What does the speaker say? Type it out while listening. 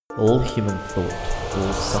All human thought,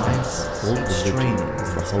 all science, all religion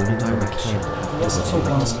is the holding of a candle. Let's talk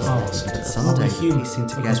last class. But someday the piecing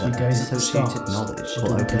together associated knowledge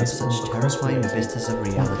will open up such terrifying vistas of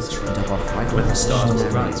reality and of our frightening stars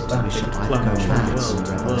visionary rise that we back shall into either go plunge mad from in world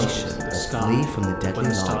to revelation world to the or sky. flee from the deadly When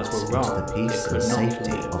the stars lights were into wrong, the peace they and could not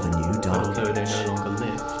safety live. of a new But dark although they age. no longer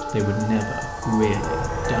lived, they would never really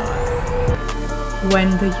die.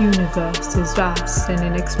 When the universe is vast and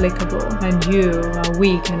inexplicable, and you are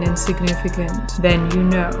weak and insignificant, then you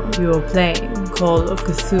know you're playing Call of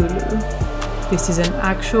Cthulhu. This is an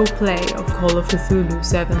actual play of Call of Cthulhu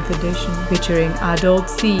 7th edition, featuring adult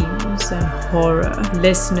themes and horror.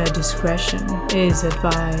 Listener discretion is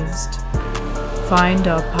advised. Find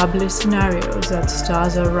our published scenarios at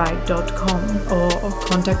starsareright.com or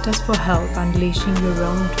contact us for help unleashing your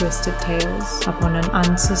own twisted tales upon an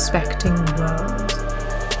unsuspecting world.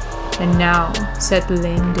 And now, settle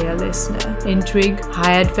in, dear listener. Intrigue,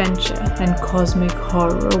 high adventure, and cosmic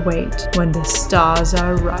horror await when the stars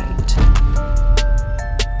are right.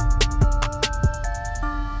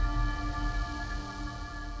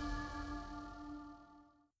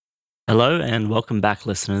 Hello and welcome back,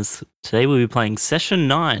 listeners. Today we'll be playing Session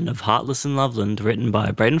 9 of Heartless in Loveland, written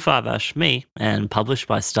by Braden Farvash, me, and published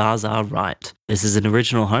by Stars Are Right. This is an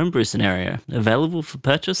original homebrew scenario, available for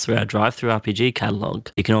purchase through our Drive-Thru RPG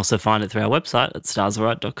catalogue. You can also find it through our website at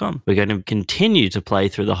starsareright.com. We're going to continue to play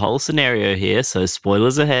through the whole scenario here, so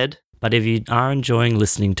spoilers ahead. But if you are enjoying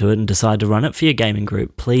listening to it and decide to run it for your gaming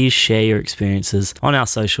group, please share your experiences on our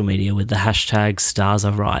social media with the hashtag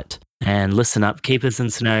StarsAreRight. And listen up, keepers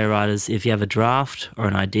and scenario writers, if you have a draft or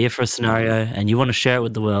an idea for a scenario and you want to share it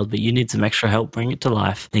with the world, but you need some extra help bringing it to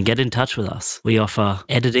life, then get in touch with us. We offer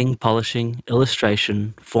editing, polishing,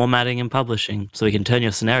 illustration, formatting, and publishing, so we can turn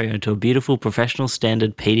your scenario into a beautiful professional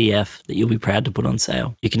standard PDF that you'll be proud to put on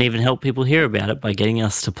sale. You can even help people hear about it by getting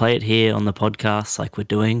us to play it here on the podcast like we're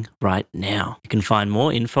doing right now. You can find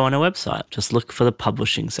more info on our website. Just look for the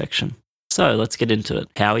publishing section. So let's get into it.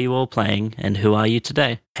 How are you all playing and who are you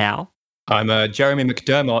today? Hal? I'm Jeremy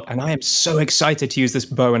McDermott, and I am so excited to use this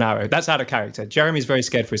bow and arrow. That's out of character. Jeremy's very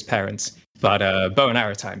scared for his parents, but bow and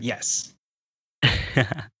arrow time, yes.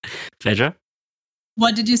 Phaedra?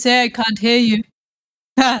 What did you say? I can't hear you.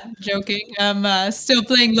 Ha, joking. I'm still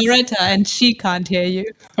playing Loretta, and she can't hear you.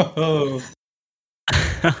 Oh.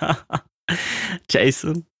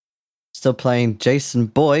 Jason? Still playing Jason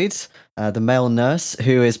Boyd, the male nurse,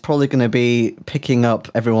 who is probably going to be picking up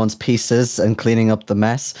everyone's pieces and cleaning up the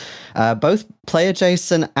mess. Both player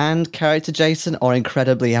Jason and character Jason are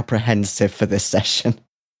incredibly apprehensive for this session.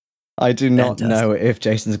 I do not know if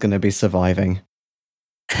Jason's going to be surviving.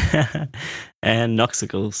 And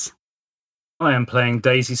Noxicals. I am playing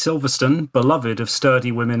Daisy Silverstone, beloved of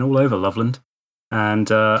sturdy women all over Loveland.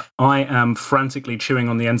 And I am frantically chewing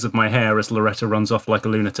on the ends of my hair as Loretta runs off like a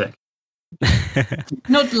lunatic.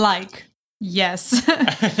 Not like. Yes.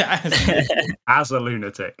 As a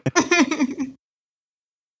lunatic.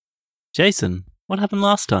 Jason, what happened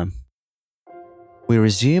last time? We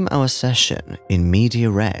resume our session in media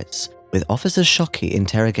res, with Officer Shockey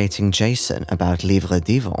interrogating Jason about Livre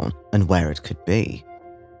Divan and where it could be.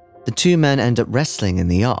 The two men end up wrestling in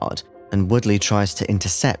the yard, and Woodley tries to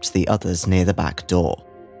intercept the others near the back door.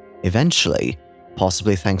 Eventually,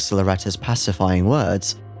 possibly thanks to Loretta's pacifying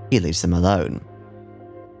words, he leaves them alone.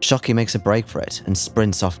 Shockey makes a break for it and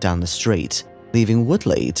sprints off down the street, leaving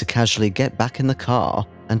Woodley to casually get back in the car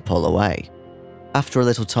and pull away. After a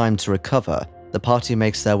little time to recover, the party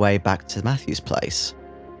makes their way back to Matthew's place.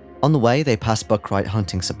 On the way, they pass Buckwright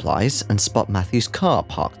Hunting Supplies and spot Matthew's car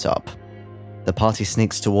parked up. The party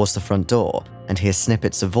sneaks towards the front door and hears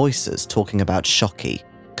snippets of voices talking about Shockey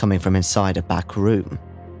coming from inside a back room.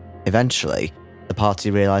 Eventually, the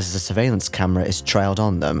party realizes a surveillance camera is trailed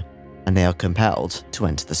on them, and they are compelled to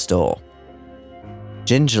enter the store.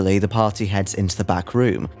 Gingerly, the party heads into the back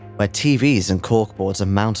room, where TVs and corkboards are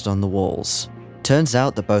mounted on the walls. Turns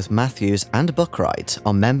out that both Matthews and Buckwright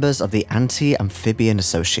are members of the Anti-Amphibian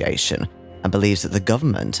Association, and believes that the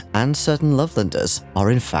government and certain Lovelanders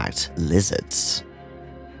are in fact lizards.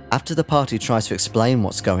 After the party tries to explain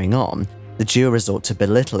what's going on, the duo resort to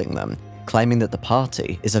belittling them, claiming that the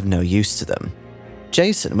party is of no use to them.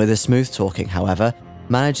 Jason, with his smooth talking, however,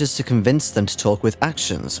 manages to convince them to talk with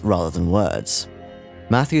actions rather than words.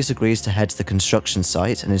 Matthews agrees to head to the construction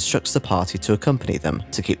site and instructs the party to accompany them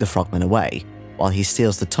to keep the frogmen away, while he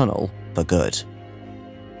steals the tunnel for good.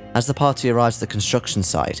 As the party arrives at the construction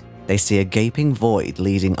site, they see a gaping void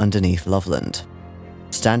leading underneath Loveland.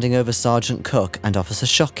 Standing over Sergeant Cook and Officer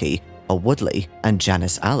Shockey are Woodley and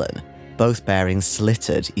Janice Allen, both bearing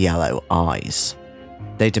slitted yellow eyes.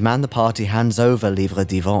 They demand the party hands over Livre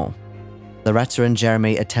Divan. Loretta and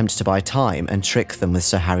Jeremy attempt to buy time and trick them with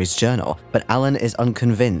Sir Harry's journal, but Alan is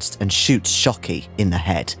unconvinced and shoots Shockey in the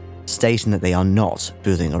head, stating that they are not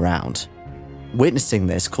fooling around. Witnessing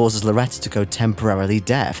this causes Loretta to go temporarily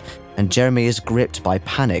deaf, and Jeremy is gripped by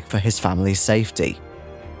panic for his family's safety.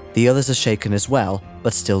 The others are shaken as well,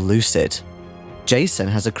 but still lucid. Jason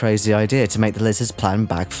has a crazy idea to make the lizard's plan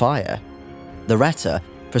backfire. Loretta,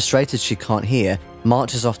 frustrated she can't hear,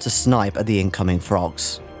 marches off to snipe at the incoming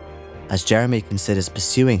frogs. As Jeremy considers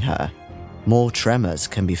pursuing her, more tremors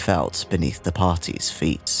can be felt beneath the party's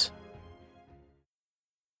feet.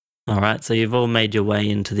 Alright, so you've all made your way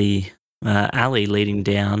into the alley leading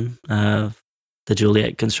down the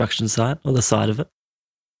Juliet construction site, or the side of it.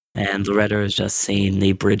 And Loretta has just seen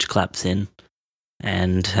the bridge collapse in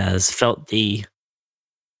and has felt the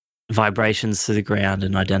vibrations to the ground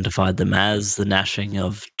and identified them as the gnashing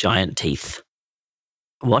of giant teeth.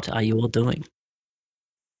 What are you all doing?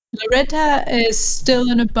 Loretta is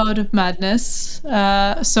still in a bout of madness,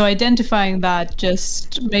 so identifying that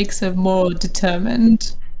just makes her more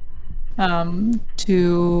determined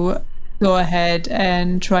to go ahead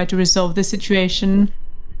and try to resolve the situation.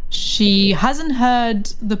 She hasn't heard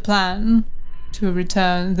the plan to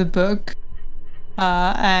return the book,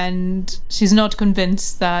 and she's not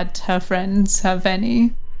convinced that her friends have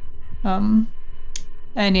any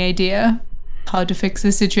idea how to fix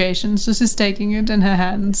the situation, so she's taking it in her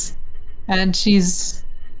hands, and she's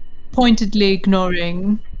pointedly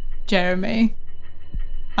ignoring Jeremy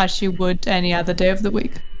as she would any other day of the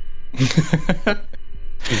week.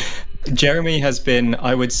 Jeremy has been,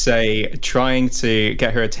 I would say, trying to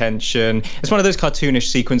get her attention. It's one of those cartoonish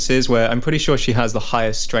sequences where I'm pretty sure she has the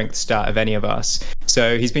highest strength stat of any of us.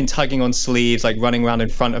 So he's been tugging on sleeves, like running around in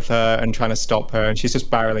front of her and trying to stop her, and she's just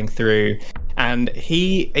barreling through. And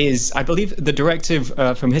he is, I believe the directive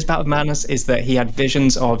from his bout of madness is that he had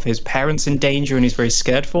visions of his parents in danger and he's very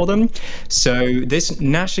scared for them. So this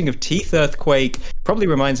gnashing of teeth earthquake probably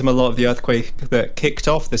reminds him a lot of the earthquake that kicked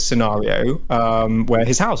off this scenario, where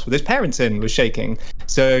his house with his parents in was shaking.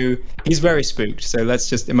 So he's very spooked. So let's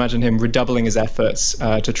just imagine him redoubling his efforts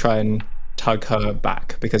to try and tug her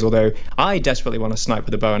back. Because although I desperately want to snipe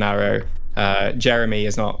with a bow and arrow, Jeremy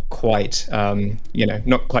is not quite,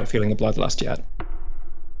 not quite feeling the bloodlust yet.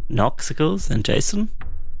 Noxicals and Jason?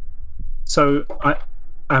 So I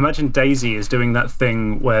imagine Daisy is doing that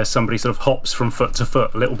thing where somebody sort of hops from foot to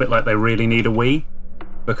foot, a little bit like they really need a wee,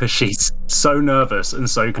 because she's so nervous and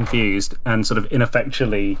so confused and sort of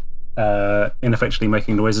ineffectually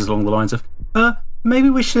making noises along the lines of, maybe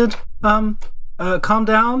we should, calm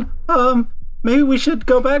down, maybe we should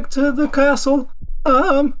go back to the castle,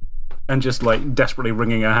 and just like desperately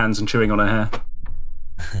wringing her hands and chewing on her hair.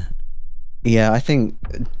 Yeah, I think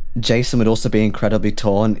Jason would also be incredibly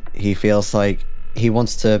torn. He feels like he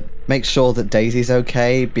wants to make sure that Daisy's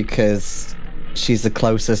okay because she's the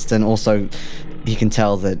closest, and also he can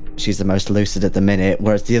tell that she's the most lucid at the minute,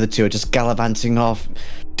 whereas the other two are just gallivanting off,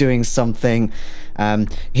 doing something.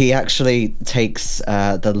 He actually takes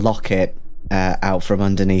the locket out from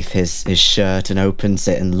underneath his shirt and opens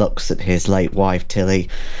it and looks at his late wife Tilly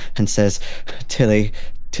and says, Tilly,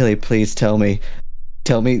 please tell me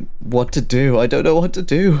what to do. I don't know what to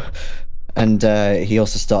do. And he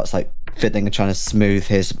also starts like fiddling and trying to smooth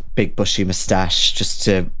his big bushy mustache just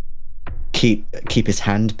to keep his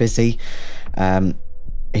hand busy.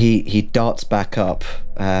 He darts back up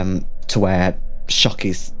to where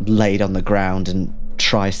Shockey's laid on the ground and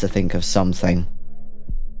tries to think of something.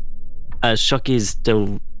 Shockey's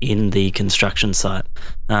still in the construction site.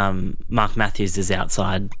 Mark Matthews is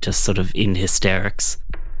outside, just sort of in hysterics.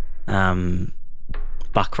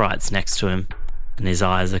 Buckwright's next to him, and his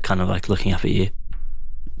eyes are kind of like looking up at you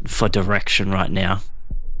for direction right now.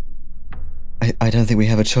 I don't think we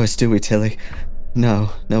have a choice, do we, Tilly?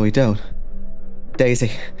 No, we don't.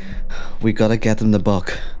 Daisy, we gotta get them the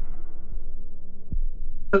book.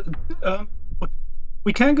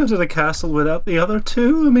 We can't go to the castle without the other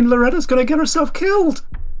two. I mean, Loretta's gonna get herself killed.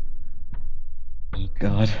 Oh,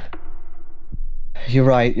 God. You're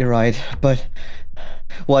right. But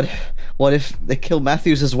what if they kill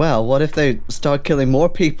Matthews as well? What if they start killing more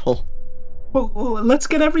people? Well, let's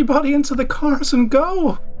get everybody into the cars and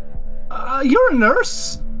go. You're a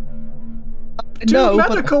nurse. Do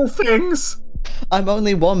medical things. I'm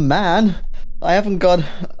only one man. I haven't got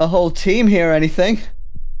a whole team here or anything.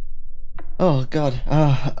 Oh, God.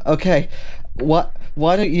 Okay. Why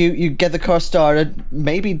don't you get the car started?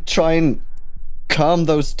 Maybe try and calm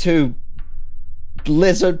those two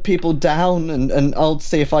lizard people down, and I'll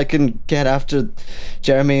see if I can get after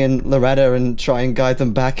Jeremy and Loretta and try and guide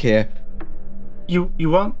them back here. You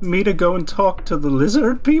want me to go and talk to the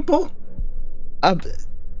lizard people?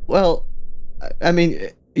 Well, I mean,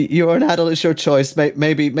 you're an adult. It's your choice.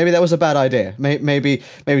 Maybe that was a bad idea. Maybe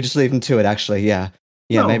just leave them to it. Actually, yeah.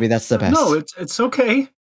 No, maybe that's the best. No, it's okay.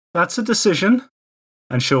 That's a decision.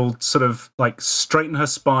 And she'll sort of like straighten her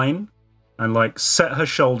spine and like set her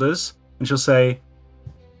shoulders, and she'll say,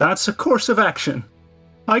 "That's a course of action.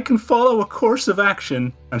 I can follow a course of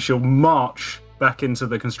action." And she'll march back into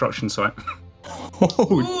the construction site.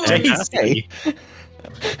 Oh, Daisy.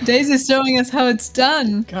 Daisy's showing us how it's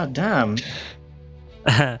done. God damn.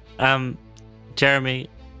 Jeremy,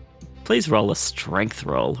 please roll a strength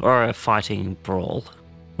roll or a fighting brawl,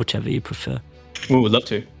 whichever you prefer. Ooh, would love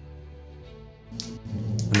to.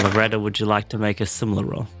 And Loretta, would you like to make a similar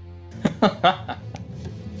roll?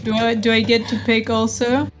 Do I get to pick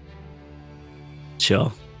also?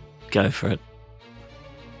 Sure, go for it.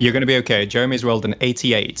 You're going to be okay. Jeremy's rolled an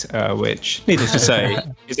 88, which, needless to say,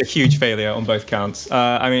 is a huge failure on both counts.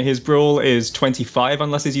 I mean, his brawl is 25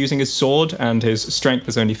 unless he's using his sword, and his strength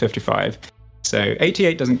is only 55. So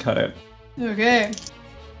 88 doesn't cut it. Okay.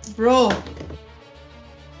 Roll.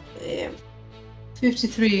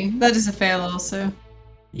 53. That is a fail also.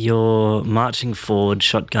 You're marching forward,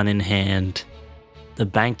 shotgun in hand. The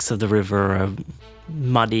banks of the river are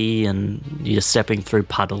muddy and you're stepping through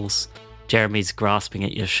puddles. Jeremy's grasping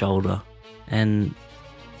at your shoulder. And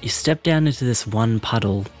you step down into this one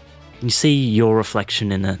puddle. And you see your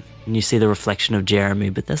reflection in it. And you see the reflection of Jeremy,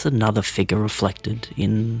 but there's another figure reflected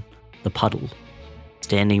in the puddle,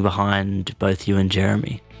 standing behind both you and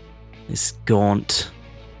Jeremy. This gaunt,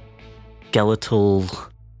 skeletal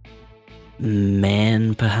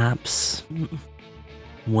man, perhaps,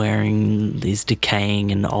 wearing these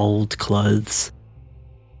decaying and old clothes.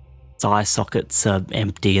 His eye sockets are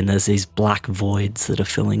empty and there's these black voids that are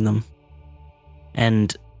filling them.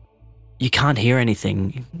 And you can't hear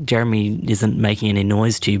anything. Jeremy isn't making any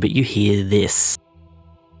noise to you, but you hear this.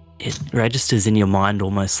 It registers in your mind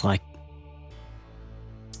almost like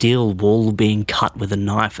steel wool being cut with a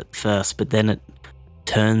knife at first, but then it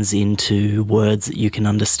turns into words that you can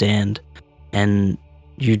understand. And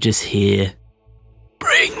you just hear,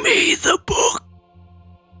 "Bring me the book.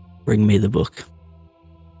 Bring me the book."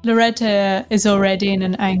 Loretta is already in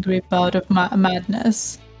an angry bout of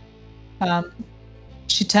madness.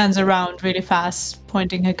 She turns around really fast,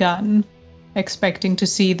 pointing her gun, expecting to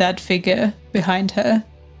see that figure behind her.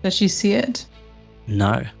 Does she see it?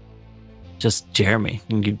 No. Just Jeremy.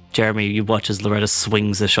 You watch as Loretta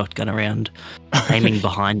swings a shotgun around, aiming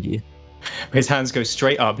behind you. His hands go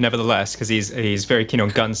straight up, nevertheless, because he's very keen on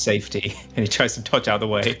gun safety, and he tries to dodge out of the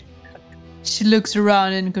way. She looks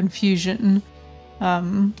around in confusion,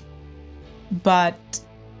 but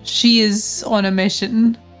she is on a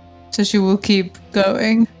mission, so she will keep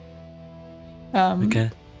going.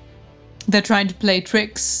 Okay. They're trying to play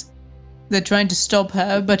tricks. They're trying to stop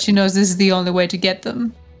her, but she knows this is the only way to get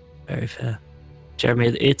them. Very fair.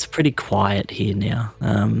 Jeremy, it's pretty quiet here now,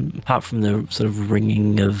 apart from the sort of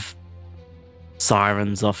ringing of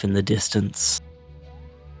sirens off in the distance.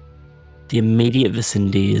 The immediate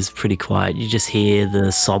vicinity is pretty quiet. You just hear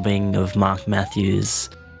the sobbing of Mark Matthews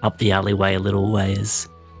up the alleyway a little ways.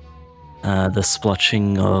 The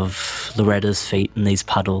splotching of Loretta's feet in these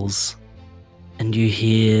puddles. And you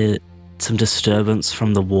hear some disturbance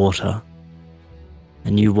from the water.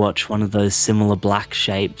 And you watch one of those similar black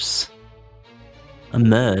shapes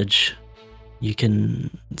emerge. You can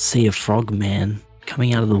see a frog man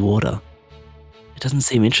coming out of the water. It doesn't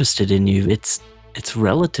seem interested in you. It's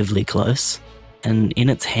relatively close, and in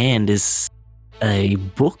its hand is a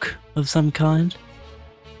book of some kind.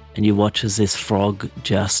 And you watch as this frog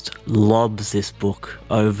just lobs this book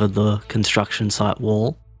over the construction site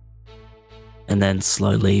wall, and then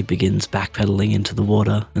slowly begins backpedaling into the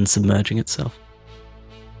water and submerging itself.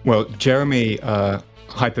 Well, Jeremy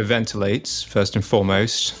hyperventilates, first and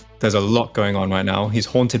foremost. There's a lot going on right now. He's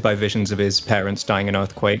haunted by visions of his parents dying in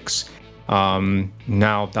earthquakes.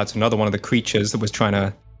 Now that's another one of the creatures that was trying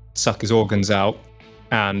to suck his organs out,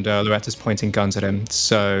 and Loretta's pointing guns at him.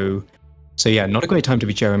 So yeah, not a great time to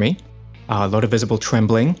be Jeremy. A lot of visible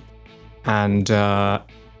trembling, and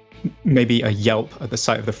maybe a yelp at the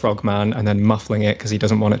sight of the frogman, and then muffling it because he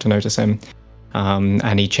doesn't want it to notice him.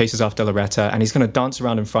 And he chases after Loretta, and he's going to dance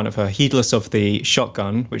around in front of her, heedless of the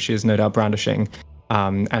shotgun, which is no doubt brandishing,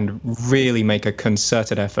 and really make a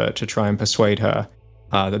concerted effort to try and persuade her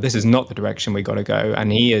that this is not the direction we got to go.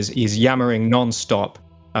 And he's yammering non-stop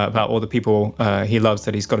about all the people he loves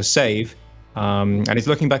that he's got to save. And he's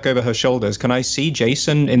looking back over her shoulders. Can I see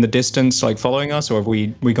Jason in the distance, like following us, or have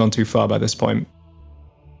we gone too far by this point?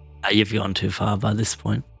 You've gone too far by this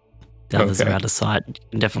point. The others are Okay. out of sight. You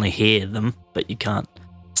can definitely hear them, but you can't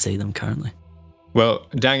see them currently. Well,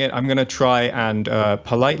 dang it, I'm going to try and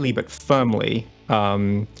politely but firmly,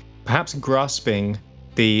 perhaps grasping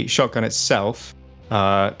the shotgun itself,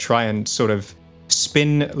 try and sort of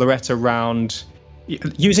spin Loretta round,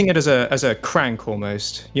 using it as a crank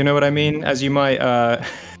almost. You know what I mean? As you might,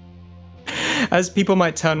 as people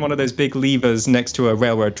might turn one of those big levers next to a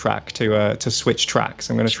railroad track to switch tracks.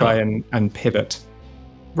 I'm going to try and pivot.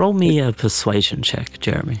 Roll me a persuasion check,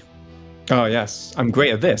 Jeremy. Oh, yes. I'm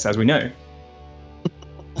great at this, as we know.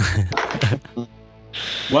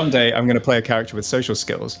 One day, I'm going to play a character with social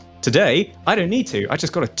skills. Today, I don't need to. I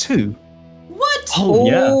just got a 2. What? Oh,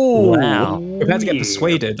 yeah. Wow. We've had to get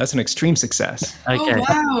persuaded. That's an extreme success. Okay.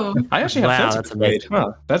 Oh, wow. I actually have Wow, failed to that's persuade. amazing.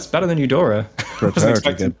 Wow, that's better than Eudora. Prepare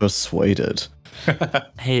to get persuaded.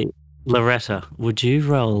 Hey, Loretta, would you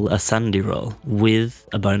roll a sanity roll with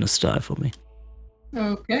a bonus die for me?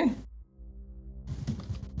 Okay.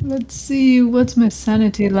 Let's see, what's my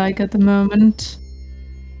sanity like at the moment?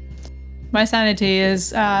 My sanity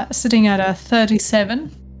is sitting at a 37.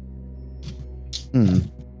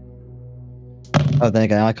 Oh, then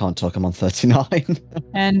again, I can't talk. I'm on 39.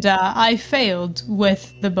 And I failed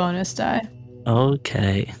with the bonus die.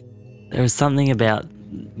 Okay. There is something about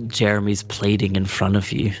Jeremy's pleading in front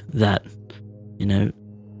of you that,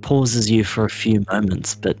 pauses you for a few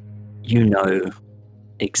moments, but you know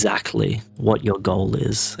exactly what your goal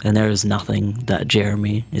is, and there is nothing that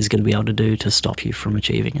Jeremy is going to be able to do to stop you from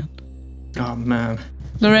achieving it. Oh, man.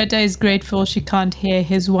 Loretta is grateful she can't hear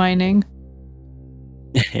his whining.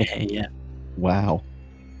 Yeah. Wow.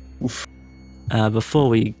 Before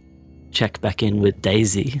we check back in with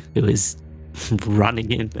Daisy, who is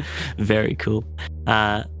running in, very cool.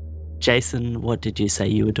 Jason, what did you say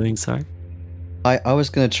you were doing, sorry? I was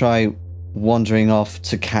going to try wandering off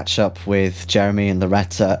to catch up with Jeremy and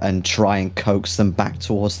Loretta and try and coax them back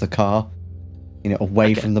towards the car.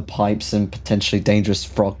 Away from the pipes and potentially dangerous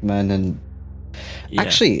frogmen. And Yeah.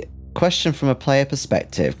 actually, question from a player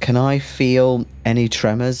perspective: can I feel any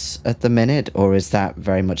tremors at the minute, or is that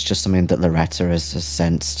very much just something that Loretta has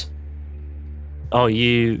sensed? Oh,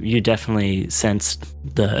 you definitely sensed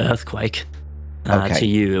the earthquake. Okay. To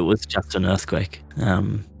you, it was just an earthquake.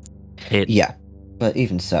 Yeah, but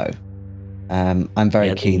even so, I'm very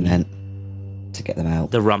Yeah, keen then to get them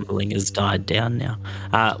out. The rumbling has died down now.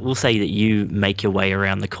 We'll say that you make your way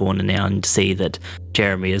around the corner now and see that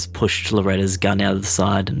Jeremy has pushed Loretta's gun out of the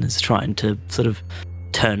side and is trying to sort of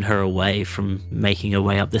turn her away from making her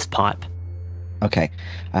way up this pipe. Okay,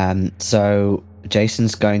 so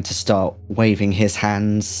Jason's going to start waving his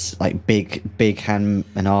hands, like big hand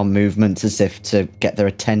and arm movements, as if to get their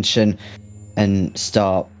attention, and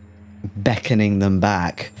start beckoning them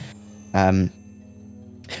back.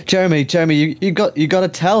 Jeremy, you got to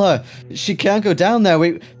tell her she can't go down there.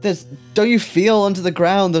 Don't you feel under the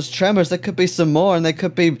ground those tremors? There could be some more, and they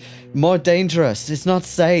could be more dangerous. It's not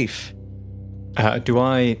safe. Do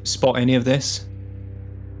I spot any of this?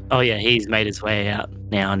 Oh yeah, he's made his way out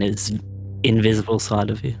now and is invisible side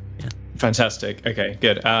of you. Yeah. Fantastic. Okay,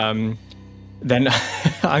 good. Then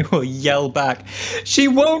I will yell back, "She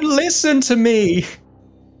won't listen to me!"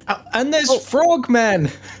 And there's frogmen!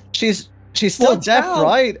 She's still Watch deaf, out.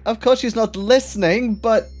 right? Of course she's not listening,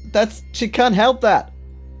 but she can't help that.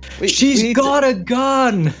 She's got a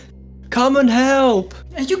gun! Come and help!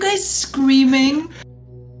 Are you guys screaming?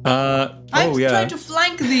 I'm yeah. trying to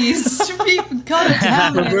flank these people. God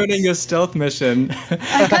damn We're it. ruining your stealth mission.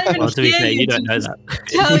 I can't even Well, to be hear fair, you don't to know just that.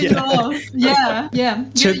 Tell it off. Yeah.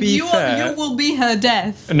 To be fair- You will be her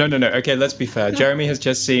death. No. Okay, let's be fair. Jeremy has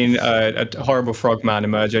just seen a horrible frogman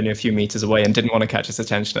emerge only a few meters away and didn't want to catch his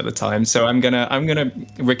attention at the time. So I'm gonna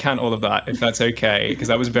recant all of that if that's okay, because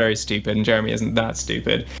that was very stupid, and Jeremy isn't that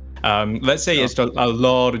stupid. Let's say it's a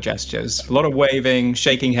lot of gestures, a lot of waving,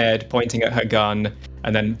 shaking head, pointing at her gun,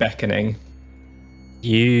 and then beckoning.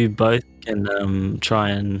 You both can try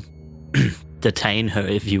and detain her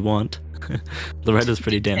if you want. Loretta's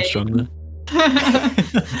pretty damn strong though.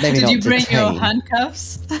 Maybe Did not you bring your detain.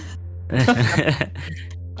 handcuffs?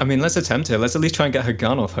 I mean, let's attempt it. Let's at least try and get her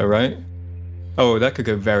gun off her, right? Oh, that could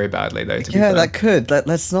go very badly, though, to be Yeah, fair. that could.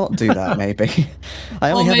 Let's not do that, maybe. I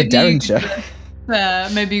only Or have a maybe Derringer.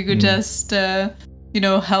 Maybe you could just,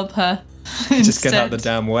 help her. Just get out of the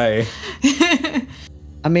damn way.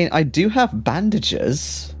 I mean, I do have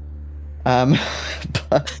bandages.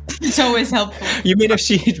 pepper. It's always helpful. You mean if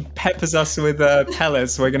she peppers us with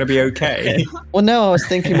pellets, we're going to be okay? Well, no, I was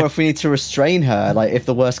thinking more if we need to restrain her, like if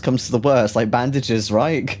the worst comes to the worst, like bandages,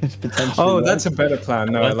 right? Potentially. Oh, that's a better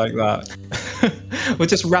plan. No, I like that. We'll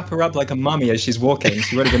just wrap her up like a mummy as she's walking.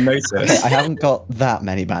 She won't even notice. Okay, I haven't got that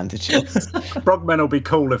many bandages. Frogmen will be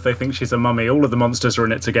cool if they think she's a mummy. All of the monsters are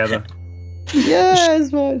in it together. Yeah,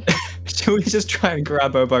 it's fine. Should we just try and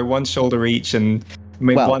grab her by one shoulder each and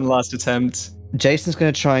make Well- one last attempt? Jason's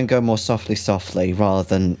going to try and go more softly rather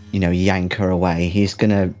than, yank her away. He's going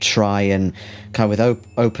to try and kind of with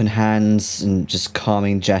open hands and just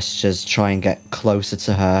calming gestures try and get closer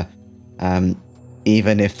to her.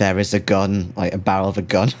 Even if there is a gun, like a barrel of a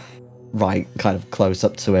gun, right kind of close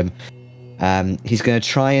up to him. He's going to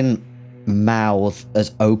try and mouth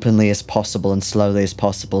as openly as possible and slowly as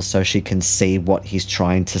possible so she can see what he's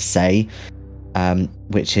trying to say.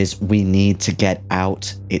 Which is, we need to get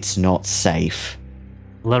out. It's not safe.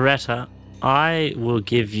 Loretta, I will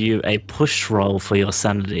give you a push roll for your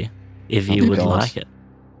sanity if you would God. like it.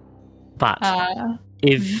 But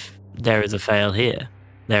if there is a fail here,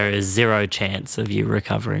 there is 0 chance of you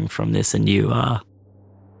recovering from this, and you are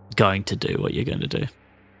going to do what you're going to do.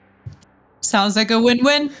 Sounds like a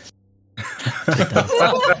win-win.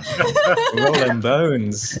 Rolling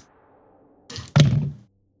bones.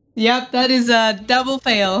 Yep, that is a double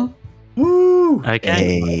fail. Woo!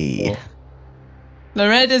 Okay. Hey.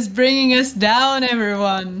 Loretta's bringing us down,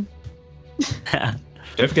 everyone.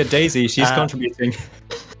 Don't forget Daisy. She's contributing.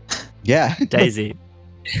 Yeah. Daisy,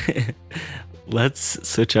 let's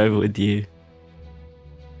switch over with you.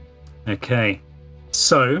 Okay.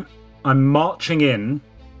 So, I'm marching in.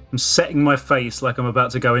 I'm setting my face like I'm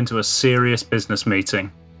about to go into a serious business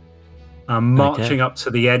meeting. I'm marching up to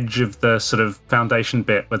the edge of the sort of foundation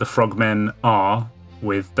bit where the frogmen are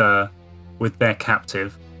with their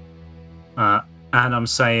captive. And I'm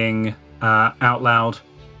saying out loud,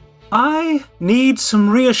 I need some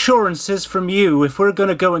reassurances from you if we're going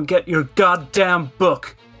to go and get your goddamn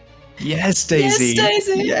book. Yes, Daisy. Yes,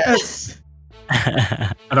 Daisy. Yes.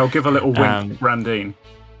 And I'll give a little wink to Brandine.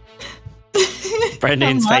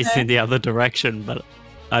 Brandine's Oh my. facing the other direction, but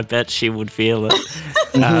I bet she would feel it.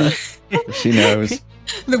 She knows.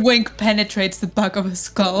 The wink penetrates the back of her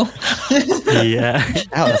skull. Yeah.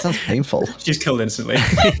 Ow, that sounds painful. She's killed instantly.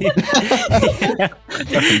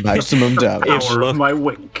 Maximum damage. Power of my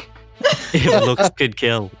wink. If looks could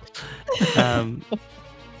kill.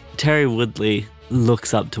 Terry Woodley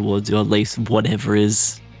looks up towards you, or at least whatever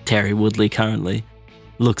is Terry Woodley currently,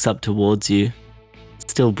 looks up towards you,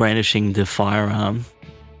 still brandishing the firearm,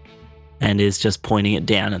 and is just pointing it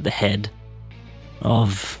down at the head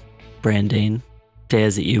of Brandine.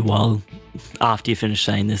 Stares at you while, after you finish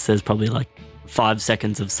saying this, there's probably like 5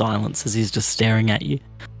 seconds of silence as he's just staring at you.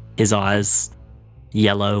 His eyes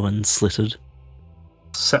yellow and slitted.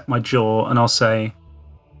 Set my jaw and I'll say,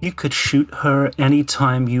 you could shoot her any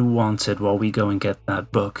time you wanted while we go and get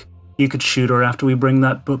that book. You could shoot her after we bring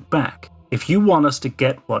that book back. If you want us to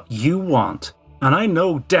get what you want, and I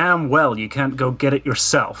know damn well you can't go get it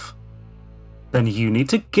yourself, then you need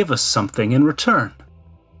to give us something in return.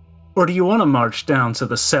 Or do you want to march down to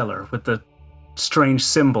the cellar with the strange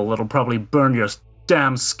symbol that'll probably burn your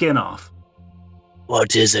damn skin off?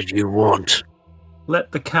 What is it you want?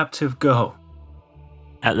 Let the captive go.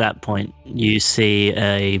 At that point, you see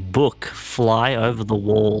a book fly over the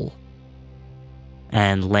wall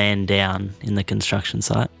and land down in the construction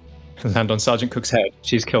site. Land on Sergeant Cook's head.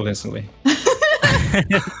 She's killed instantly.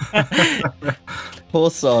 Poor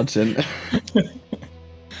Sergeant.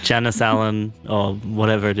 Janice Allen, or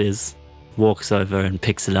whatever it is, walks over and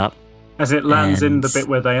picks it up. As it lands in the And- bit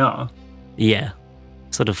where they are. Yeah.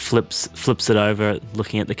 Sort of flips it over,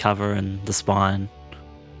 looking at the cover and the spine,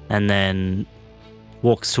 and then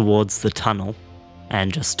walks towards the tunnel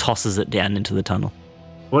and just tosses it down into the tunnel.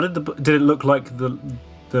 What did it look like the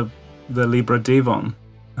Libra Devon?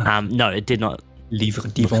 No, it did not Livre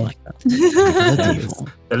look Divon. like that.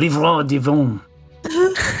 The Livre Devon.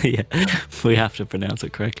 Yeah, we have to pronounce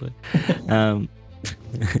it correctly.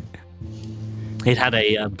 It had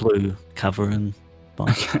a blue cover and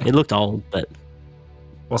Okay. it looked old, but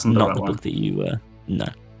Wasn't the not right the one. book that you no.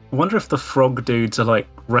 I wonder if the frog dudes are like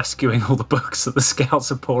rescuing all the books that the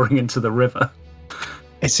scouts are pouring into the river.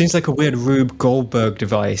 It seems like a weird Rube Goldberg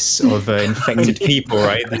device of infected people,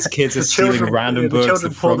 right? These kids are stealing random books. The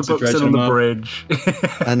children the pour the frogs are books in dredging on them the up. bridge.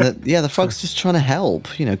 And the frog's just trying to help,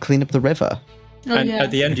 clean up the river. Oh, And yeah. at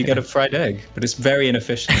the end, you get a fried egg, but it's very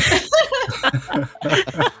inefficient.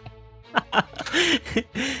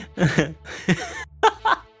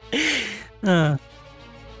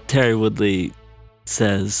 Terry Woodley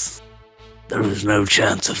says, There is no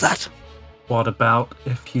chance of that. What about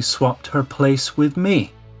if you swapped her place with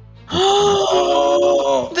me?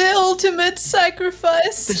 The ultimate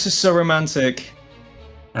sacrifice. This is so romantic.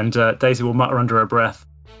 And Daisy will mutter under her breath,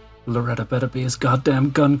 Loretta better be as goddamn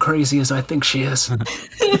gun crazy as I think she is.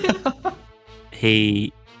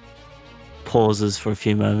 He pauses for a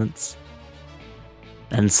few moments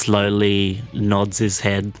and slowly nods his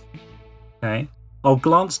head. Okay. I'll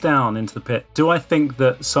glance down into the pit. Do I think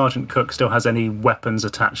that Sergeant Cook still has any weapons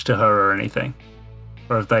attached to her or anything?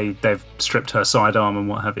 Or have they've stripped her sidearm and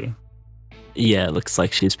what have you? Yeah, it looks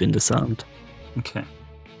like she's been disarmed. Okay.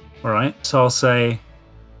 All right. So I'll say,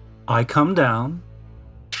 I come down,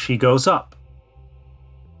 she goes up.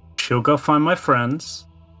 She'll go find my friends.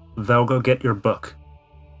 They'll go get your book.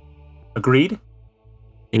 Agreed?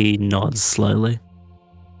 He nods slowly.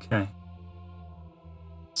 Okay.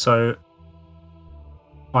 So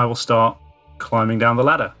I will start climbing down the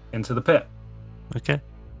ladder into the pit. Okay.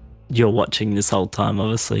 You're watching this whole time,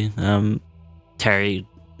 obviously. Terry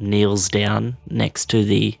kneels down next to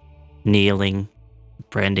the kneeling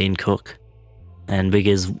Brandine Cook and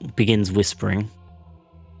begins whispering.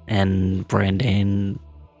 And Brandine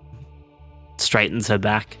straightens her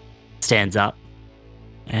back, stands up,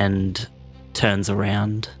 and turns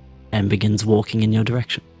around and begins walking in your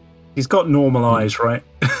direction. He's got normal eyes, right?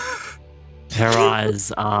 Her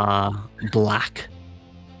eyes are black,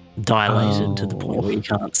 dilated to the point where you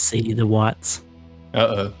can't see the whites.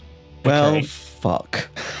 Uh-oh. Well, Okay. fuck.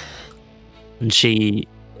 And she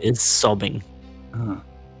is sobbing.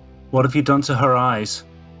 What have you done to her eyes?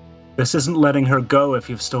 This isn't letting her go if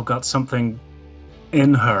you've still got something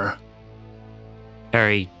in her.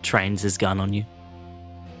 Harry trains his gun on you.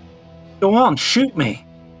 Go on, shoot me.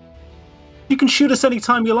 You can shoot us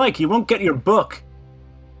anytime you like. You won't get your book.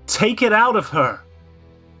 Take it out of her.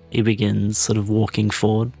 He begins sort of walking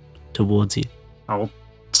forward towards you. I'll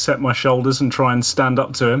set my shoulders and try and stand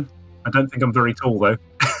up to him. I don't think I'm very tall, though.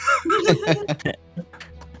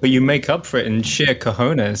 But you make up for it in sheer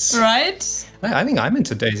cojones. Right? I think I'm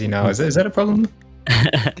into Daisy now. Is that a problem?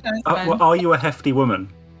 Well, are you a hefty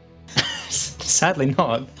woman? Sadly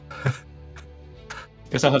not.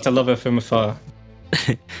 Guess I'll have to love her from afar.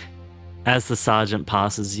 As the sergeant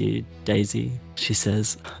passes you, Daisy, she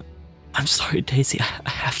says, I'm sorry, Daisy, I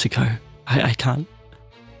have to go. I can't.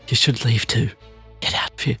 You should leave too. Get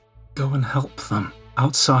out of here. Go and help them.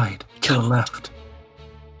 Outside. To the left.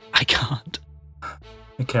 I can't.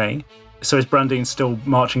 Okay. So is Brandine still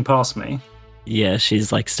marching past me? Yeah,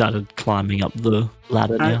 she's like started climbing up the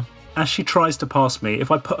ladder now. As she tries to pass me,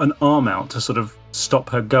 if I put an arm out to sort of stop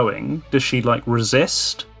her going, does she like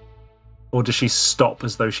resist? Or does she stop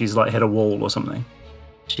as though she's like hit a wall or something?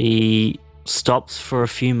 She stops for a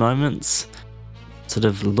few moments, sort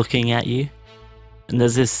of looking at you. And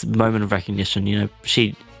there's this moment of recognition, you know,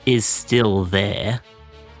 she is still there.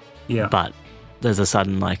 Yeah. But there's a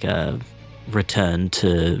sudden like a return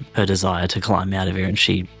to her desire to climb out of here, and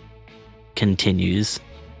she continues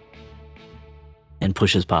and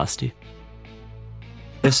pushes past you.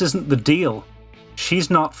 This isn't the deal. She's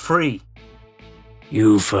not free.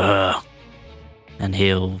 You for her. And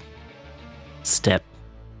he'll step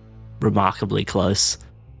remarkably close,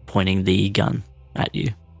 pointing the gun at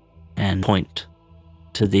you, and point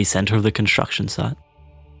to the center of the construction site.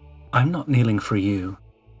 I'm not kneeling for you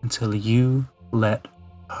until you let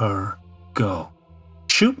her go.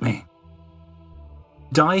 Shoot me.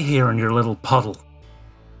 Die here in your little puddle.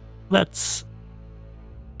 Let's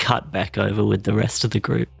cut back over with the rest of the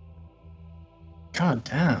group. God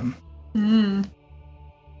damn.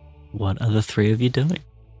 What are the three of you doing?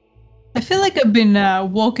 I feel like I've been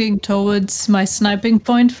walking towards my sniping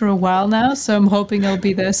point for a while now, so I'm hoping I'll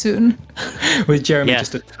be there soon. With Jeremy Yeah.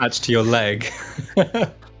 just attached to your leg.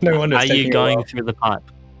 No wonder it's Are taking you a going while. through the pipe?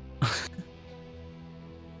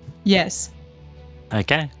 Yes.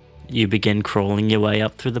 Okay. You begin crawling your way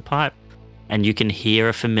up through the pipe, and you can hear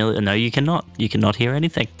a familiar... No, you cannot. You cannot hear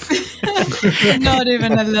anything. Not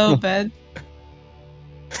even a little bit.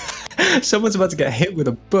 Someone's about to get hit with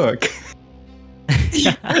a book.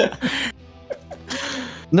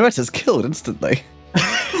 Loretta's killed instantly.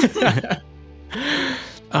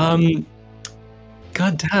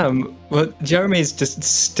 God damn. Well, Jeremy's just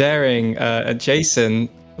staring at Jason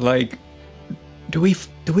like, do we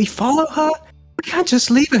follow her? We can't just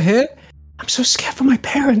leave her here. I'm so scared for my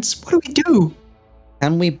parents. What do we do?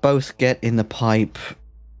 Can we both get in the pipe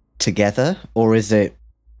together, or is it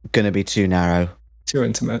going to be too narrow? Too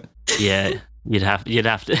intimate. Yeah, you'd have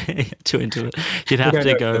to too into it. You'd have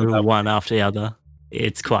Okay, to no, go one after the other.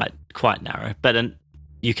 It's quite narrow, but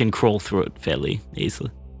you can crawl through it fairly easily.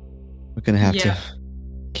 We're going to have Yeah. to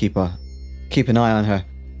keep our keep an eye on her.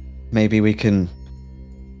 Maybe we can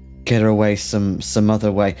get her away some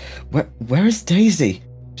other way. Where is Daisy?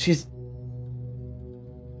 She's...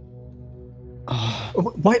 Oh.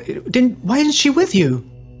 Why isn't she with you?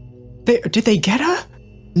 Did they get her?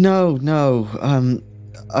 No.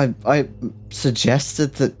 I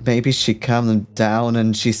suggested that maybe she calm them down,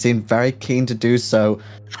 and she seemed very keen to do so.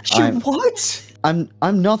 What?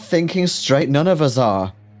 I'm not thinking straight. None of us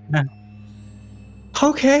are.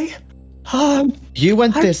 Okay. You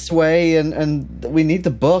went this way, and we need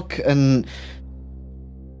the book, and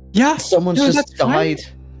yeah, someone just died.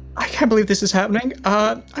 I can't believe this is happening.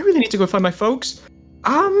 I really need to go find my folks.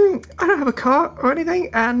 I don't have a car or anything,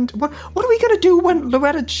 and what are we gonna do when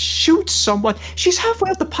Loretta shoots someone? She's halfway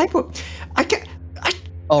up the pipe.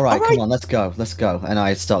 All right, come on, let's go. And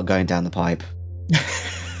I start going down the pipe.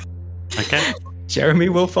 Okay. Jeremy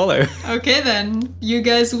will follow. Okay then, you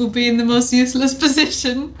guys will be in the most useless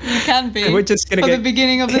position you can be. We're just gonna for get the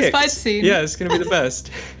beginning of this kicked. fight scene. Yeah, it's gonna be the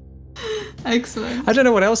best. Excellent. I don't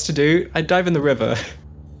know what else to do. I dive in the river.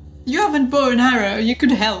 You haven't bow and arrow. You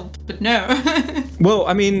could help, but no. Well,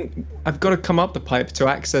 I mean, I've got to come up the pipe to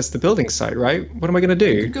access the building site, right? What am I gonna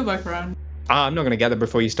do? Go back around. I'm not gonna get there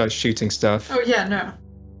before you start shooting stuff. Oh yeah, no.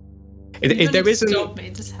 If there isn't, stop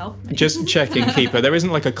me. Just help me. just checking, Keeper. There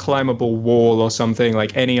isn't like a climbable wall or something,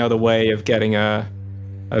 like any other way of getting a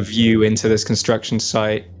view into this construction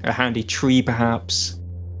site. A handy tree, perhaps.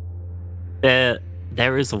 There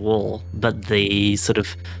is a wall, but the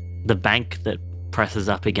bank that presses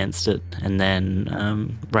up against it and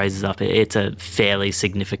then raises up, it's a fairly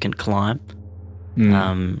significant climb.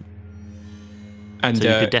 And So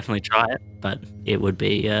you could definitely try it, but it would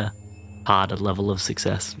be a harder level of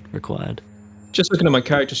success required. just looking at my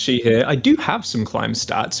character sheet here, I do have some climb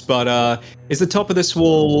stats, but is the top of this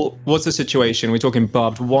wall, what's the situation? We're talking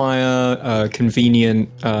barbed wire,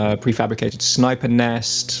 convenient prefabricated sniper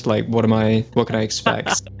nest, like what can I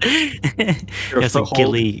expect? It's a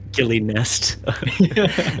ghillie nest.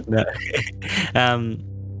 No.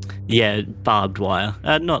 Yeah, barbed wire.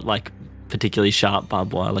 Not like particularly sharp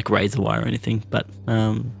barbed wire, like razor wire or anything, but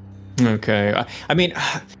Okay. I mean,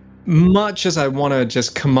 much as I want to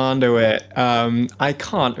just commando it, I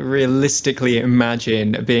can't realistically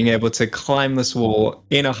imagine being able to climb this wall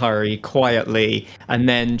in a hurry, quietly, and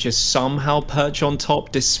then just somehow perch on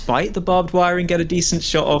top despite the barbed wire and get a decent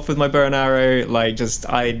shot off with my bow and arrow.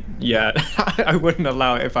 I wouldn't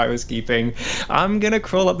allow it if I was keeping. I'm going to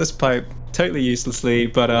crawl up this pipe totally uselessly,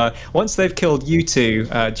 but once they've killed you two,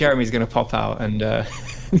 Jeremy's going to pop out and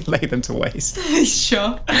lay them to waste.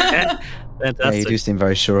 Sure. Yeah, you do seem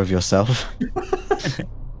very sure of yourself.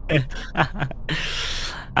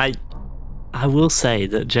 I will say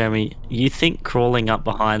that, Jeremy, you think crawling up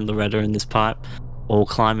behind Loretta in this pipe or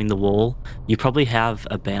climbing the wall, you probably have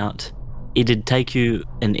it'd take you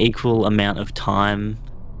an equal amount of time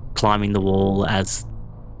climbing the wall as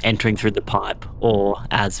entering through the pipe or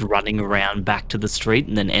as running around back to the street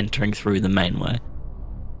and then entering through the main way.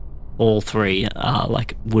 All three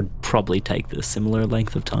would probably take the similar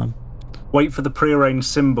length of time. Wait for the prearranged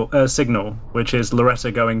signal, which is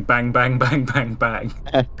Loretta going bang, bang, bang, bang, bang.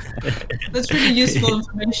 That's really useful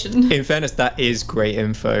information. In fairness, that is great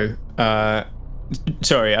info.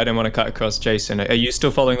 Sorry, I don't want to cut across Jason. Are you still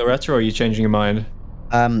following Loretta, or are you changing your mind?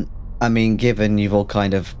 I mean, given you've all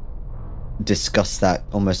kind of discussed that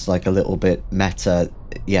almost like a little bit meta,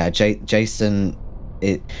 yeah, Jason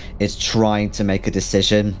is trying to make a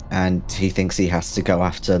decision, and he thinks he has to go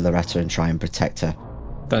after Loretta and try and protect her.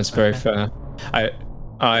 That's very fair.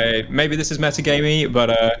 I maybe this is metagamey,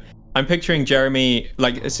 but I'm picturing Jeremy,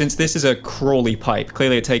 since this is a crawly pipe,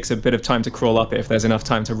 clearly it takes a bit of time to crawl up it if there's enough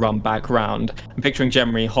time to run back round. I'm picturing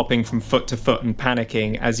Jeremy hopping from foot to foot and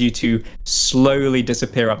panicking as you two slowly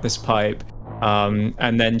disappear up this pipe,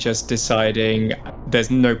 and then just deciding there's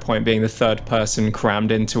no point being the third person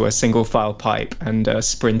crammed into a single file pipe and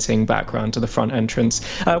sprinting back round to the front entrance,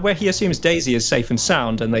 where he assumes Daisy is safe and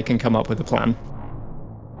sound and they can come up with a plan.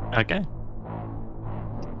 Okay.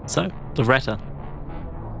 So, Loretta,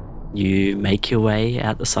 you make your way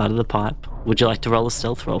out the side of the pipe. Would you like to roll a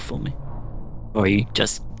stealth roll for me? Or are you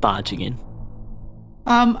just barging in?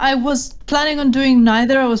 I was planning on doing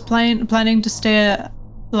neither. I was planning to stay,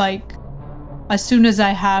 as soon as I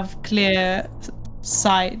have clear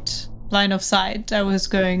line of sight, I was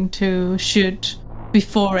going to shoot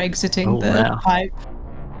before exiting the pipe.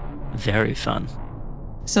 Very fun.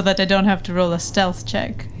 So that I don't have to roll a stealth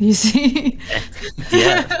check, you see?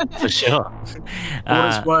 Yeah, for sure.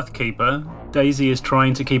 What it's worth, Keeper, Daisy is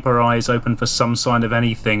trying to keep her eyes open for some sign of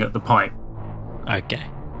anything at the pipe. Okay.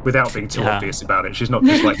 without being too Yeah. obvious about it. She's not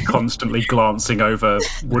just like constantly glancing over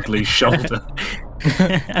Woodley's shoulder.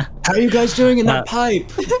 How are you guys doing in that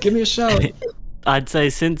pipe? Give me a shout. I'd say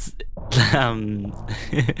since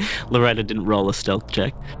Loretta didn't roll a stealth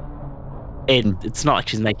check, it's not like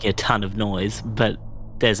she's making a ton of noise, but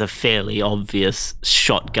there's a fairly obvious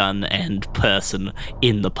shotgun and person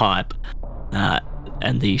in the pipe.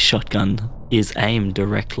 And the shotgun is aimed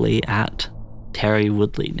directly at Terry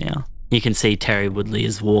Woodley now. You can see Terry Woodley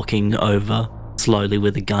is walking over slowly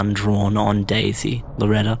with a gun drawn on Daisy,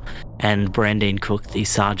 Loretta, and Brandine Cook, the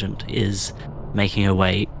sergeant, is making her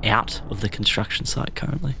way out of the construction site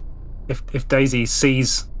currently. If Daisy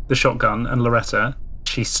sees the shotgun and Loretta,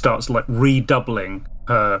 she starts like redoubling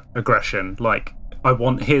her aggression. Like, I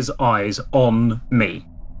want his eyes on me.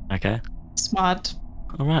 Okay. Smart.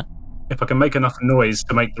 All right. If I can make enough noise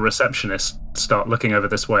to make the receptionist start looking over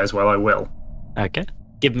this way as well, I will. Okay.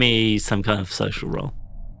 Give me some kind of social roll.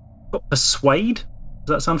 Persuade? Does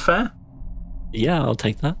that sound fair? Yeah, I'll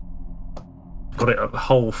take that. Got it at a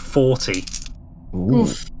whole 40. Ooh,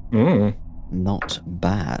 Mm. not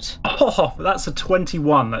bad. Oh, that's a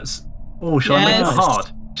 21. That's... Oh, shall I make Yes. it hard?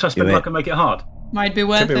 Shall I spend Do it. luck and make it hard? Might be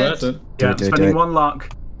worth Could be it. worth it. Do Yeah, it, do it, spending do it. 1 luck.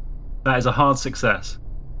 That is a hard success.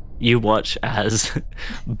 You watch as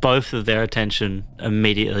both of their attention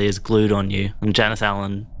immediately is glued on you, and Janice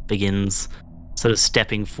Allen begins sort of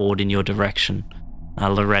stepping forward in your direction.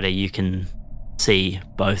 Loretta, you can see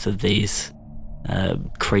both of these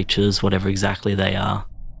creatures, whatever exactly they are,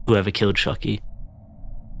 whoever killed Shocky,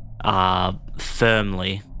 are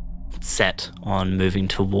firmly set on moving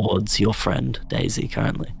towards your friend Daisy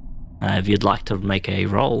currently. If you'd like to make a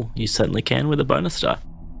roll, you certainly can with a bonus die.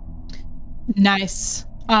 Nice.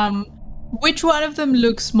 Which one of them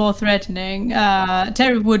looks more threatening?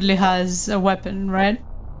 Terry Woodley has a weapon, right?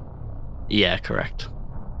 Yeah, correct.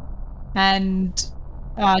 And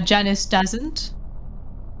Janice doesn't?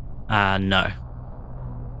 No.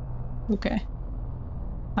 Okay.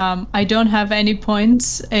 I don't have any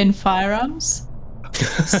points in firearms.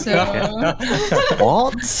 So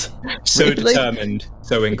What? So Really? determined,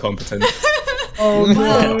 so incompetent. oh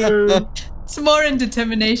no. It's more in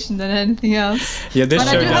determination than anything else. Yeah, this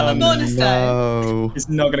But I do have a showdown bonus die. No. is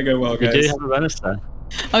not going to go well, You guys. do have a bonus die.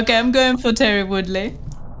 Okay, I'm going for Terry Woodley.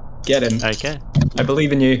 Get him. Okay. I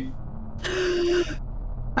believe in you.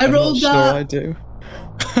 I rolled I do.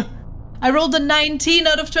 I rolled a 19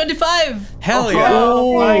 out of 25. Hell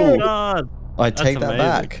Oh my Oh. god! I take that amazing.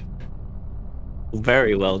 back.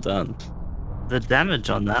 Very well done. The damage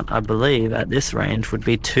on that, I believe, at this range would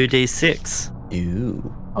be 2d6.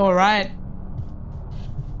 Ew. All right.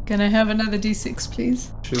 Can I have another d6,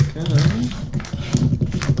 please? Sure can.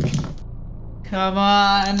 Come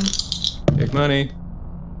on. Big money.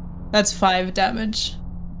 That's 5 damage.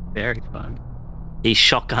 Very fun. The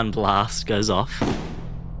shotgun blast goes off,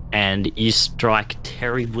 and you strike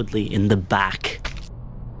Terry Woodley in the back.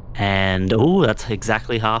 And, oh, that's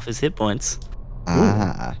exactly half his hit points.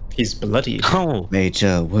 Ah. He's bloody. Oh,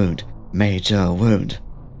 Major wound. Major wound.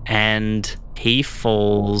 and he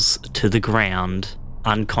falls to the ground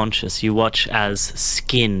unconscious. You watch as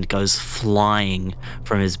skin goes flying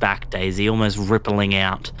from his back, Daisy, almost rippling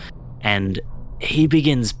out, and he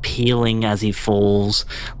begins peeling as he falls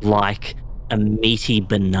like a meaty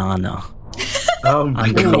banana. Oh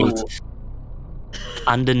my god.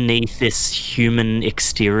 Underneath this human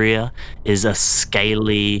exterior is a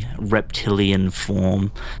scaly reptilian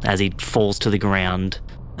form as he falls to the ground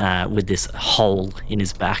with this hole in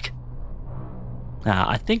his back.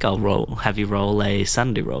 I think I'll have you roll a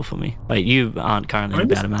sanity roll for me. Wait, you aren't currently in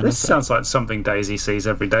bad amount. This sounds like something Daisy sees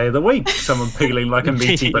every day of the week. Someone peeling like a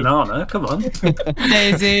meaty banana. Come on.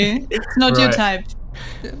 Daisy, it's not your Right. type.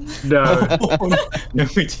 No. No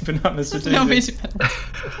meaty bananas today. No meaty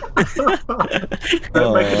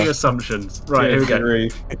Don't make any assumptions. Right, here we go.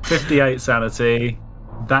 58 sanity.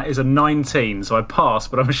 That is a 19, so I pass,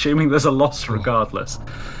 but I'm assuming there's a loss regardless.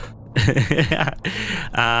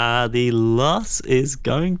 The loss is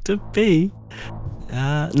going to be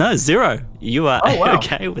no 0. You are Oh, wow.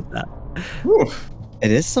 okay with that.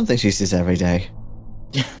 It is something she sees every day.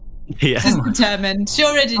 Yeah. She's determined. She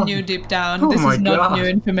already knew deep down. Oh This my is not God. new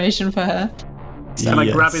information for her. Can I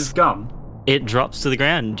grab Yes. his gun? It drops to the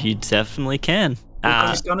ground. You definitely can. What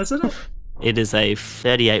kind of gun is it? It is a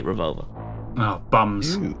 38 revolver. Oh,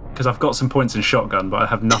 bums. Because I've got some points in shotgun, but I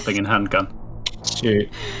have nothing in handgun. Shoot.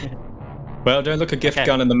 Well, don't look a gift Okay.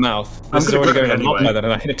 gun in the mouth. I'm This is gonna already grab going it a lot anyway. better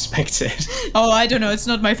than I had expected. Oh, I don't know. It's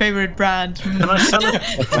not my favorite brand. Can I sell it?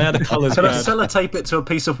 Yeah, the colour's Can I bad. sellotape it to a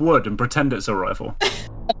piece of wood and pretend it's a rifle?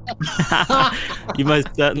 You most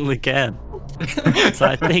certainly can. So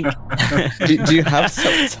I think, Do you have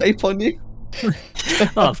self tape on you?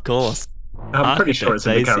 oh, of course, I'm pretty sure it's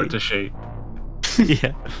in the Daisy. character sheet.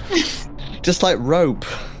 Yeah, Just like rope.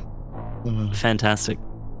 fantastic.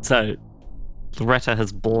 So Loretta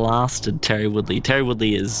has blasted Terry Woodley. Terry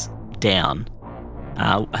Woodley is down.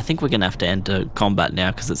 I think we're going to have to enter combat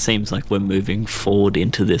now because it seems like we're moving forward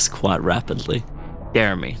into this quite rapidly.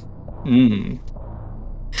 Jeremy,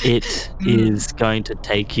 it is going to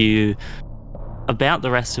take you about the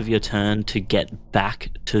rest of your turn to get back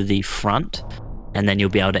to the front, and then you'll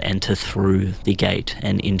be able to enter through the gate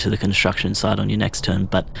and into the construction site on your next turn.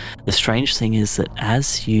 But the strange thing is that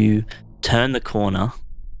as you turn the corner,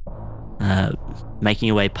 making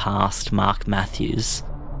your way past Mark Matthews,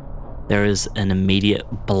 there is an immediate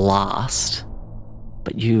blast,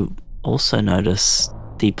 but you also notice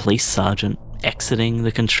the police sergeant exiting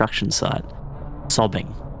the construction site,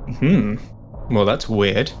 sobbing. Well, that's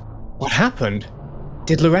weird. What happened?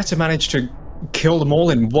 Did Loretta manage to kill them all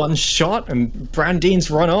in one shot and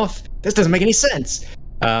Brandine's run off? This doesn't make any sense.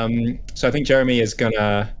 So I think Jeremy is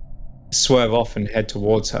gonna swerve off and head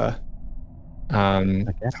towards her.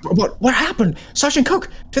 What happened? Sergeant Cook,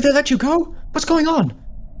 did they let you go? What's going on?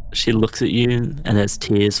 She looks at you and there's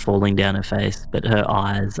tears falling down her face, but her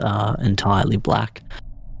eyes are entirely black.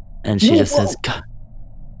 And she just says,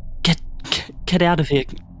 get out of here.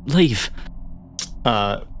 Leave.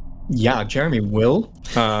 Yeah, Jeremy will.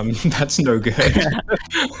 That's no good.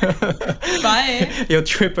 Bye. He'll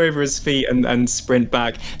trip over his feet and sprint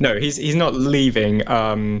back. No, he's not leaving.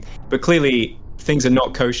 But clearly things are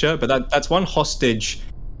not kosher. But that's one hostage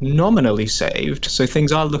nominally saved, so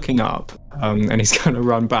things are looking up. And he's going to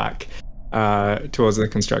run back towards the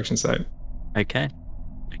construction site. Okay,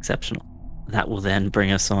 exceptional. That will then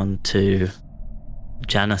bring us on to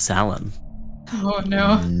Janice Allen. Oh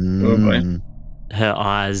no. Oh boy. Her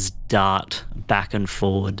eyes dart back and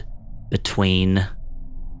forward between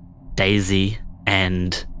Daisy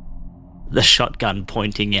and the shotgun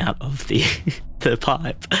pointing out of the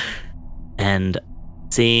pipe, and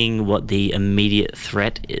seeing what the immediate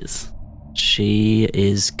threat is. She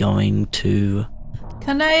is going to...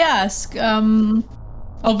 Can I ask?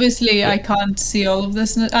 Obviously, I can't see all of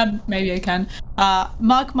this. Maybe I can.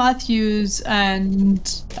 Mark Matthews and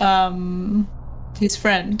his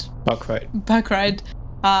friend Backride.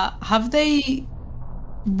 Have they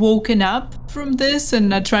woken up from this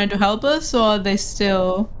and are trying to help us, or are they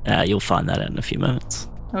still? You'll find that out in a few moments.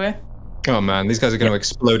 Okay. Oh man, these guys are going to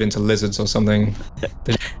explode into lizards or something.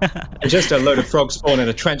 They're just a load of frog spawn in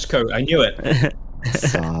a trench coat. I knew it.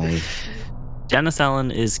 Sigh. Janice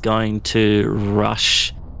Allen is going to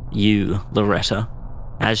rush you, Loretta.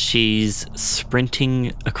 As she's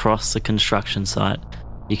sprinting across the construction site,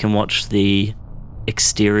 you can watch the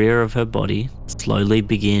exterior of her body slowly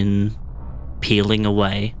begin peeling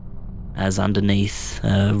away as underneath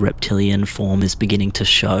a reptilian form is beginning to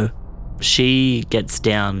show. She gets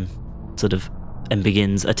down and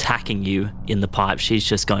begins attacking you in the pipe. She's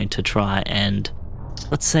just going to try and,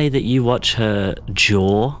 let's say that you watch her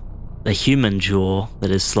jaw, the human jaw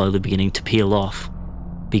that is slowly beginning to peel off,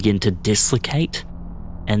 begin to dislocate,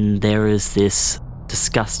 and there is this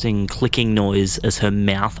disgusting clicking noise as her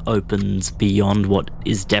mouth opens beyond what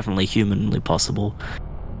is definitely humanly possible,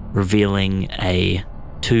 revealing a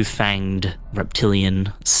two-fanged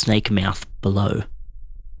reptilian snake mouth below,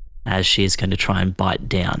 as she is going to try and bite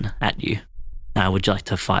down at you. Would you like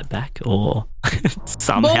to fight back or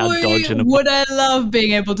somehow dodge in a... Would I love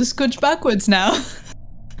being able to scooch backwards now?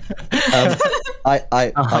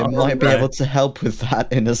 I might be able to help with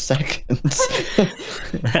that in a second.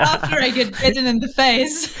 After I get bitten in the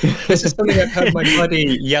face. This is something I've heard my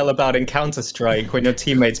buddy yell about in Counter-Strike when your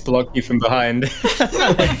teammates block you from behind.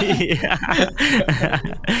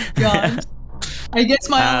 God. I guess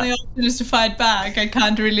my only option is to fight back. I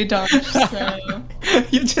can't really dodge, so...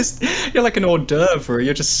 You're like an hors d'oeuvre.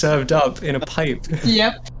 You're just served up in a pipe.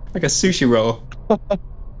 Yep. Like a sushi roll.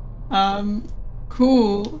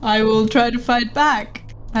 Cool. I will try to fight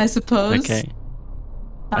back, I suppose. Okay.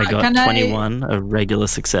 I got 21, a regular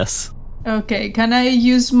success. Okay, can I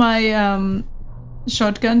use my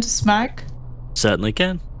shotgun to smack? Certainly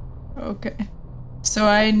can. Okay. So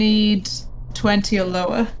I need 20 or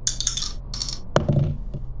lower.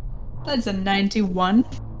 That's a 91.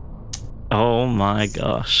 Oh my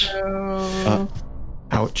gosh. So...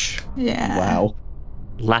 ouch. yeah. Wow.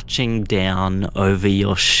 Latching down over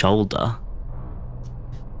your shoulder,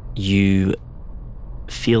 you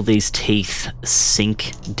feel these teeth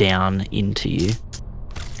sink down into you.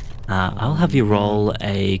 I'll have you roll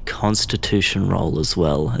a constitution roll as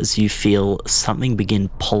well, as you feel something begin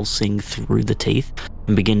pulsing through the teeth,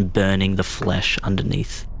 and begin burning the flesh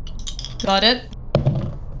underneath. Got it.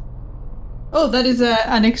 Oh, that is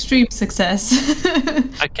an extreme success.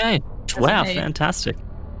 Okay. Wow, an 8. fantastic.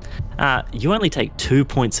 You only take 2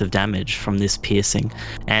 points of damage from this piercing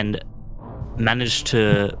and manage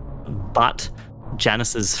to butt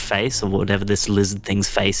Janice's face, or whatever this lizard thing's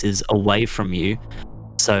face is, away from you.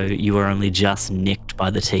 So you are only just nicked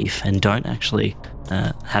by the teeth and don't actually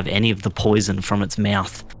have any of the poison from its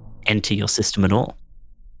mouth enter your system at all.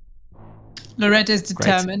 Loretta is Great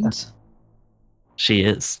determined. success. She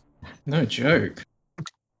is. No joke.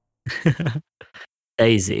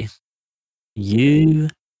 Daisy, you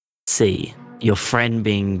see your friend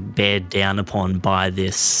being bared down upon by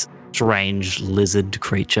this strange lizard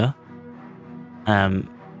creature, and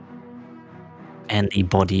the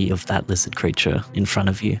body of that lizard creature in front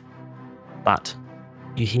of you. But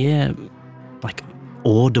you hear like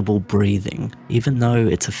audible breathing, even though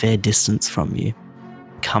it's a fair distance from you,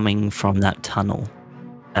 coming from that tunnel.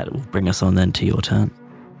 That will bring us on then to your turn.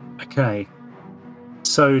 Okay.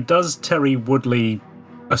 So does Terry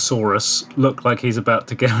Woodley-asaurus look like he's about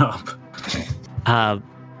to get up?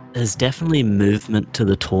 There's definitely movement to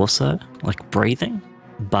the torso, like breathing,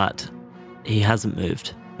 but he hasn't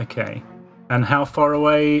moved. Okay. And how far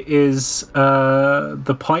away is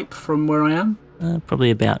the pipe from where I am?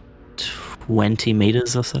 Probably about 20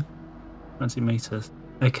 meters or so. 20 meters.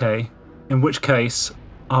 Okay. In which case,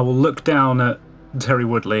 I will look down at Terry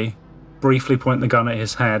Woodley, briefly point the gun at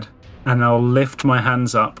his head, and I'll lift my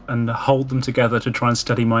hands up and hold them together to try and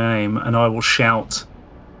steady my aim, and I will shout,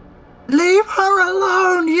 "Leave her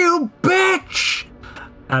alone, you bitch!"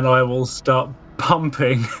 And I will start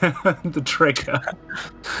pumping the trigger.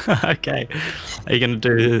 Okay. Are you going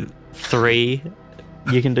to do 3?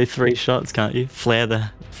 You can do 3 shots, can't you? Flare the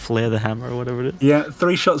hammer or whatever it is. Yeah,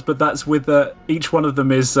 3 shots, but that's with each one of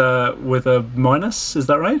them is with a minus. Is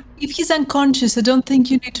that right? If he's unconscious, I don't think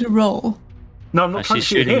you need to roll. No, I'm not trying to she's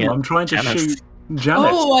shoot shooting him. at I'm trying to Janice. shoot Janet.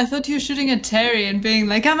 Oh, I thought you were shooting at Terry and being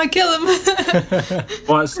like, "I'ma kill him."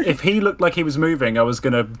 Well, if he looked like he was moving, I was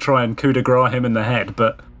going to try and coup de grace him in the head,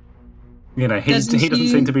 but you know, he doesn't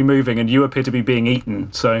seem to be moving, and you appear to be being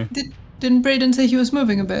eaten. So Didn't Brayden say he was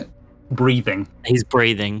moving a bit? breathing. He's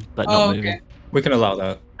breathing, but not Oh, moving. okay. We can allow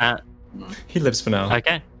that. Uh, He lives for now.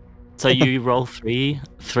 okay. So you roll three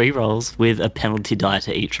rolls with a penalty die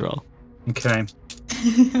to each roll. Okay.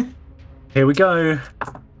 Here we go.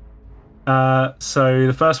 So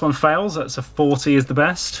the first one fails. That's a 40 is the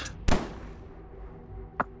best.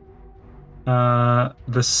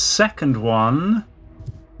 The second one...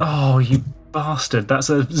 Oh, you bastard. That's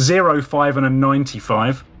a 0, 5, and a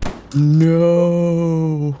 95.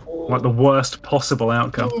 No. Like the worst possible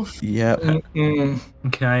outcome. Yep.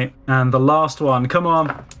 Okay, and the last one. Come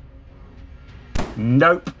on.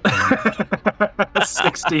 Nope.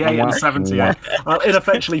 68 and 78. I'll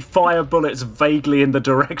ineffectually fire bullets vaguely in the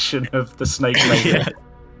direction of the snake lady.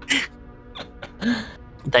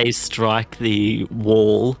 They strike the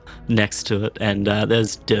wall next to it, and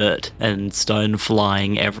there's dirt and stone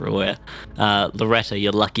flying everywhere. Loretta,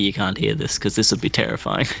 you're lucky you can't hear this, because this would be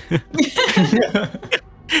terrifying.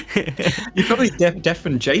 You probably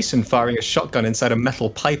deafened Jason firing a shotgun inside a metal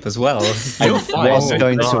pipe as well. I You're fine. was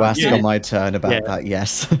going to ask Yeah. on my turn about Yeah. that,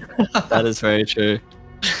 yes. That is very true.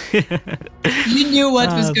 You knew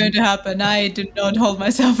what was going to happen. I did not hold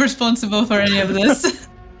myself responsible for any of this.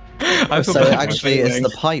 I feel So bad actually, for it's saying.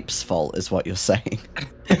 the pipe's fault, is what you're saying.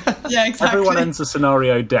 Yeah, exactly. Everyone ends the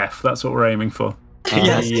scenario deaf. That's what we're aiming for.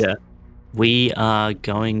 Yeah. We are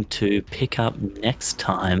going to pick up next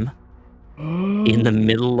time in the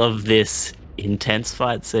middle of this intense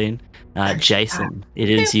fight scene. Jason, it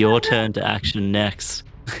is your turn to action next.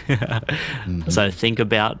 So think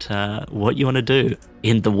about what you want to do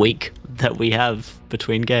in the week that we have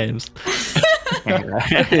between games.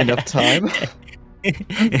 Enough time.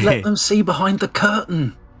 Let them see behind the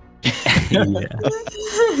curtain.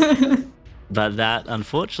 But that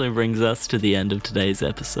unfortunately brings us to the end of today's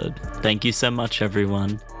episode. Thank you so much,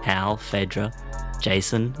 everyone. Hal, Phaedra,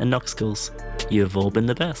 Jason, and Noxkills. You have all been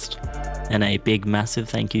the best. And a big, massive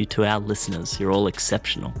thank you to our listeners. You're all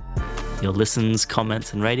exceptional. Your listens,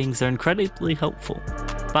 comments, and ratings are incredibly helpful.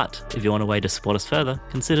 But if you want a way to support us further,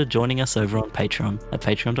 consider joining us over on Patreon at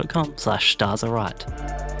patreon.com/starsareright.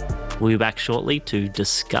 We'll be back shortly to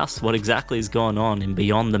discuss what exactly is going on in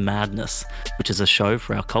Beyond the Madness, which is a show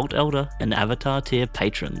for our Cult Elder and Avatar tier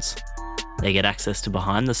patrons. They get access to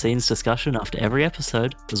behind-the-scenes discussion after every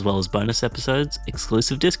episode, as well as bonus episodes,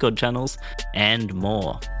 exclusive Discord channels, and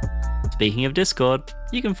more. Speaking of Discord,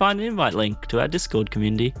 you can find an invite link to our Discord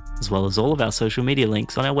community, as well as all of our social media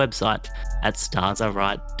links on our website at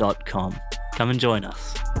starsareright.com. come and join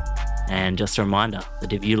us. And just a reminder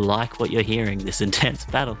that if you like what you're hearing, this intense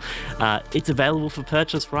battle, it's available for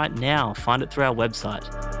purchase right now. Find it through our website.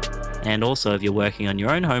 And also, if you're working on your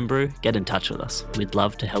own homebrew, get in touch with us. We'd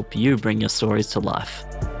love to help you bring your stories to life.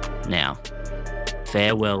 Now,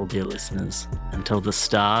 farewell, dear listeners, until the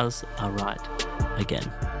stars are right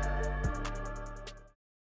again.